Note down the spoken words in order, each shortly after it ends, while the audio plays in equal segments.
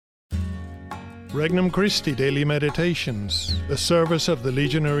Regnum Christi Daily Meditations, the service of the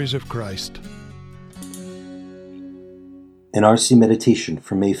Legionaries of Christ. An RC Meditation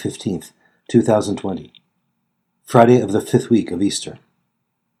for May 15th, 2020, Friday of the fifth week of Easter.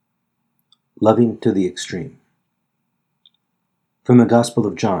 Loving to the extreme. From the Gospel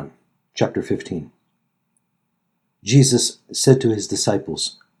of John, chapter 15. Jesus said to his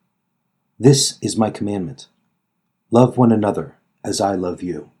disciples, "This is my commandment. Love one another as I love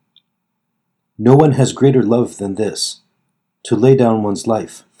you. No one has greater love than this, to lay down one's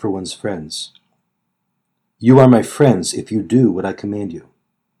life for one's friends. You are my friends if you do what I command you.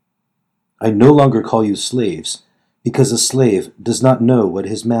 I no longer call you slaves, because a slave does not know what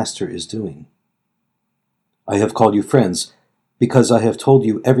his master is doing. I have called you friends, because I have told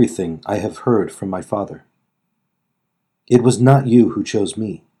you everything I have heard from my Father. It was not you who chose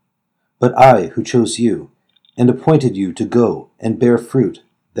me, but I who chose you, and appointed you to go and bear fruit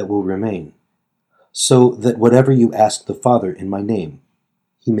that will remain, so that whatever you ask the Father in my name,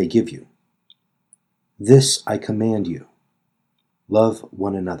 he may give you. This I command you, love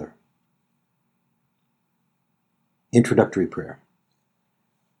one another." Introductory Prayer.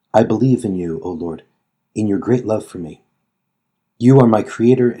 I believe in you, O Lord, in your great love for me. You are my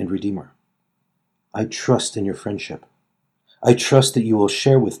Creator and Redeemer. I trust in your friendship. I trust that you will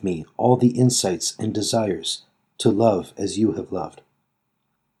share with me all the insights and desires to love as you have loved.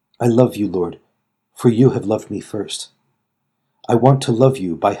 I love you, Lord, for you have loved me first. I want to love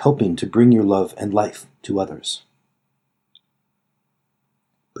you by helping to bring your love and life to others.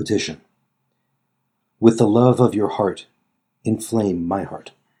 Petition. With the love of your heart, inflame my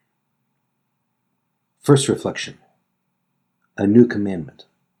heart. First reflection. A new commandment.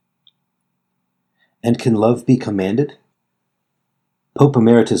 And can love be commanded? Pope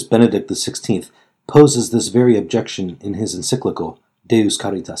Emeritus Benedict XVI poses this very objection in his encyclical Deus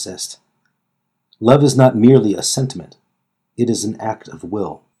Caritas Est. Love is not merely a sentiment, it is an act of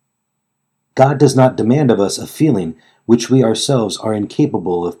will. God does not demand of us a feeling which we ourselves are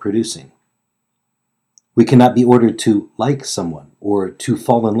incapable of producing. We cannot be ordered to like someone or to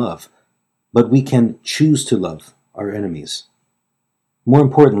fall in love, but we can choose to love our enemies. More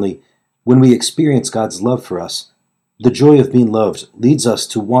importantly, when we experience God's love for us, the joy of being loved leads us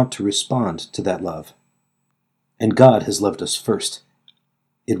to want to respond to that love. And God has loved us first.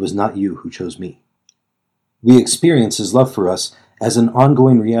 It was not you who chose me. We experience His love for us as an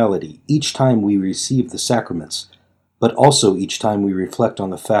ongoing reality each time we receive the sacraments, but also each time we reflect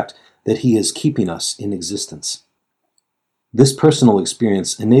on the fact that He is keeping us in existence. This personal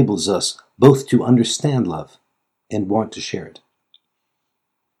experience enables us both to understand love and want to share it.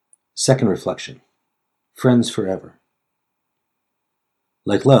 Second reflection. Friends forever.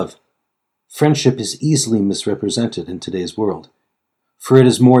 Like love, friendship is easily misrepresented in today's world, for it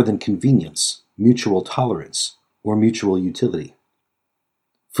is more than convenience, mutual tolerance, or mutual utility.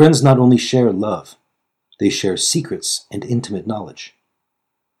 Friends not only share love, they share secrets and intimate knowledge.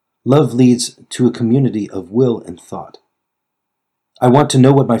 Love leads to a community of will and thought. I want to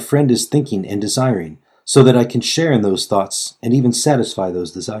know what my friend is thinking and desiring, so that I can share in those thoughts and even satisfy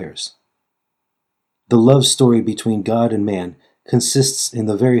those desires. The love story between God and man consists in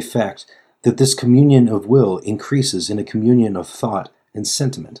the very fact that this communion of will increases in a communion of thought and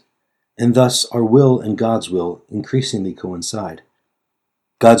sentiment, and thus our will and God's will increasingly coincide.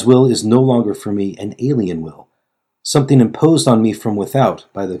 God's will is no longer for me an alien will, something imposed on me from without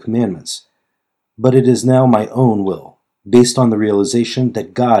by the commandments, but it is now my own will, based on the realization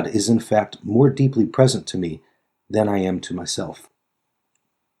that God is in fact more deeply present to me than I am to myself.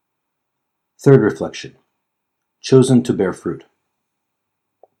 Third reflection. Chosen to bear fruit.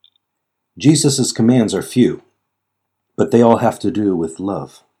 Jesus' commands are few, but they all have to do with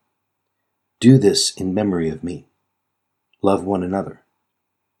love. Do this in memory of me. Love one another.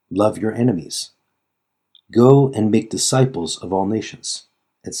 Love your enemies. Go and make disciples of all nations,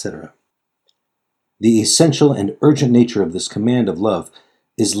 etc. The essential and urgent nature of this command of love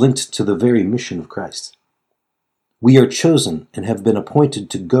is linked to the very mission of Christ. We are chosen and have been appointed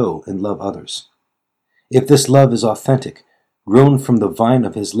to go and love others. If this love is authentic, grown from the vine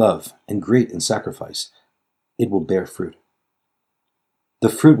of His love and great in sacrifice, it will bear fruit. The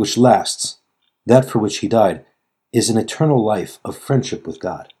fruit which lasts, that for which He died, is an eternal life of friendship with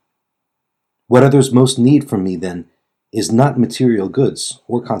God. What others most need from me, then, is not material goods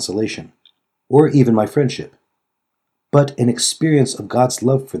or consolation, or even my friendship, but an experience of God's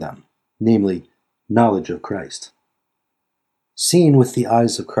love for them, namely, knowledge of Christ. Seeing with the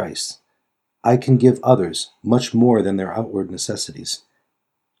eyes of Christ, I can give others much more than their outward necessities.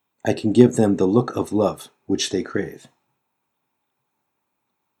 I can give them the look of love which they crave.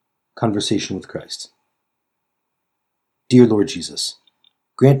 Conversation with Christ. Dear Lord Jesus,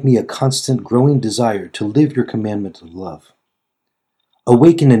 grant me a constant growing desire to live your commandment of love.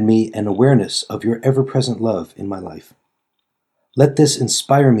 Awaken in me an awareness of your ever-present love in my life. Let this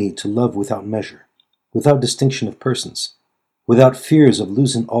inspire me to love without measure, without distinction of persons, without fears of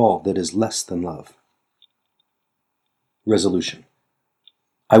losing all that is less than love. Resolution.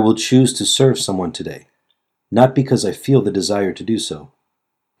 I will choose to serve someone today, not because I feel the desire to do so,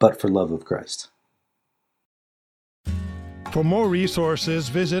 but for love of Christ. For more resources,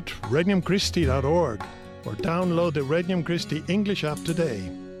 visit regnumchristi.org or download the Regnum Christi English app today.